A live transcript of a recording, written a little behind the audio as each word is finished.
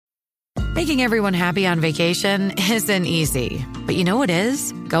Making everyone happy on vacation isn't easy. But you know what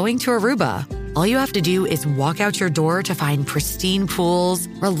is? Going to Aruba. All you have to do is walk out your door to find pristine pools,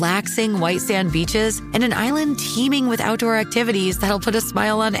 relaxing white sand beaches, and an island teeming with outdoor activities that'll put a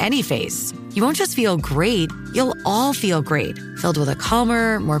smile on any face. You won't just feel great, you'll all feel great, filled with a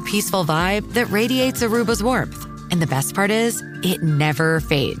calmer, more peaceful vibe that radiates Aruba's warmth. And the best part is, it never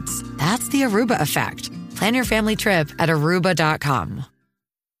fades. That's the Aruba effect. Plan your family trip at Aruba.com.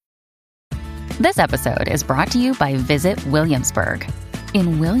 This episode is brought to you by Visit Williamsburg.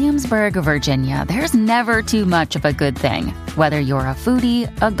 In Williamsburg, Virginia, there's never too much of a good thing. Whether you're a foodie,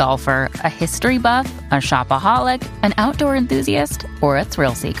 a golfer, a history buff, a shopaholic, an outdoor enthusiast, or a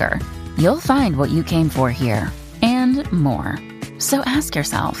thrill seeker, you'll find what you came for here and more. So ask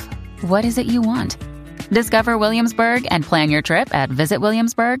yourself, what is it you want? Discover Williamsburg and plan your trip at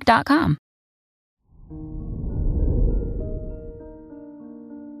visitwilliamsburg.com.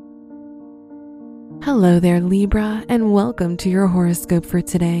 Hello there, Libra, and welcome to your horoscope for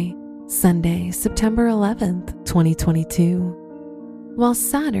today, Sunday, September 11th, 2022. While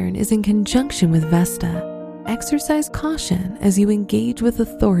Saturn is in conjunction with Vesta, exercise caution as you engage with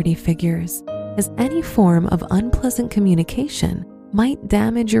authority figures, as any form of unpleasant communication might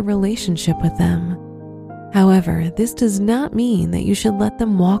damage your relationship with them. However, this does not mean that you should let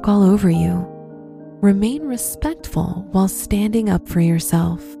them walk all over you. Remain respectful while standing up for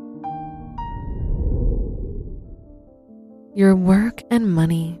yourself. Your work and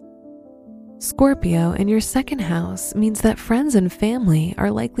money. Scorpio, in your second house means that friends and family are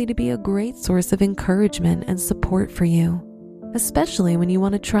likely to be a great source of encouragement and support for you, especially when you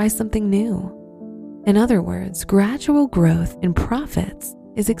want to try something new. In other words, gradual growth in profits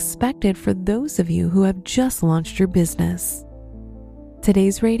is expected for those of you who have just launched your business.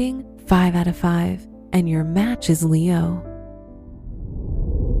 Today's rating, 5 out of 5, and your match is Leo.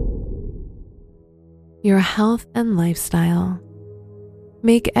 Your health and lifestyle.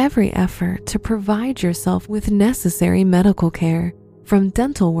 Make every effort to provide yourself with necessary medical care, from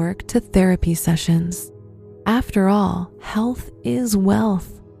dental work to therapy sessions. After all, health is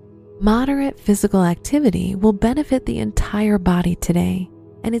wealth. Moderate physical activity will benefit the entire body today,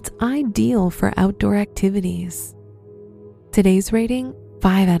 and it's ideal for outdoor activities. Today's rating,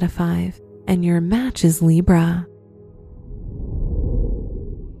 5 out of 5, and your match is Libra.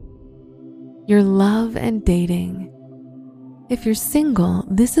 Your love and dating. If you're single,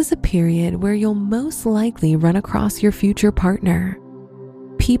 this is a period where you'll most likely run across your future partner.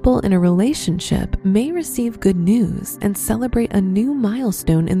 People in a relationship may receive good news and celebrate a new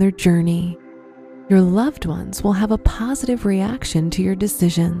milestone in their journey. Your loved ones will have a positive reaction to your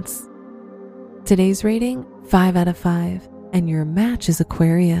decisions. Today's rating, 5 out of 5, and your match is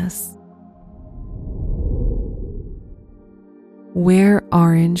Aquarius. Wear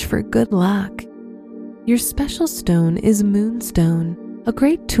orange for good luck. Your special stone is Moonstone, a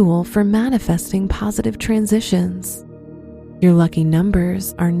great tool for manifesting positive transitions. Your lucky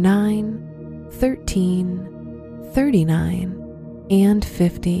numbers are 9, 13, 39, and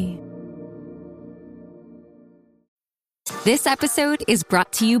 50. This episode is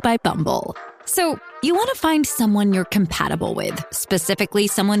brought to you by Bumble. So, you want to find someone you're compatible with, specifically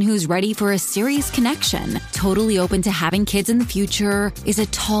someone who's ready for a serious connection, totally open to having kids in the future, is a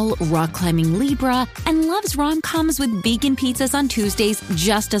tall, rock-climbing Libra, and loves rom-coms with vegan pizzas on Tuesdays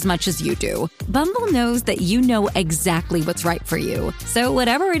just as much as you do. Bumble knows that you know exactly what's right for you. So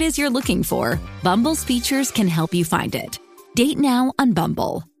whatever it is you're looking for, Bumble's features can help you find it. Date now on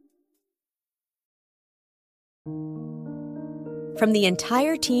Bumble. From the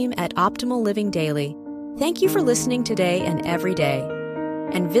entire team at Optimal Living Daily, thank you for listening today and every day.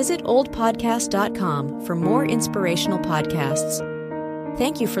 And visit oldpodcast.com for more inspirational podcasts.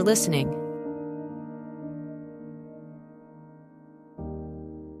 Thank you for listening.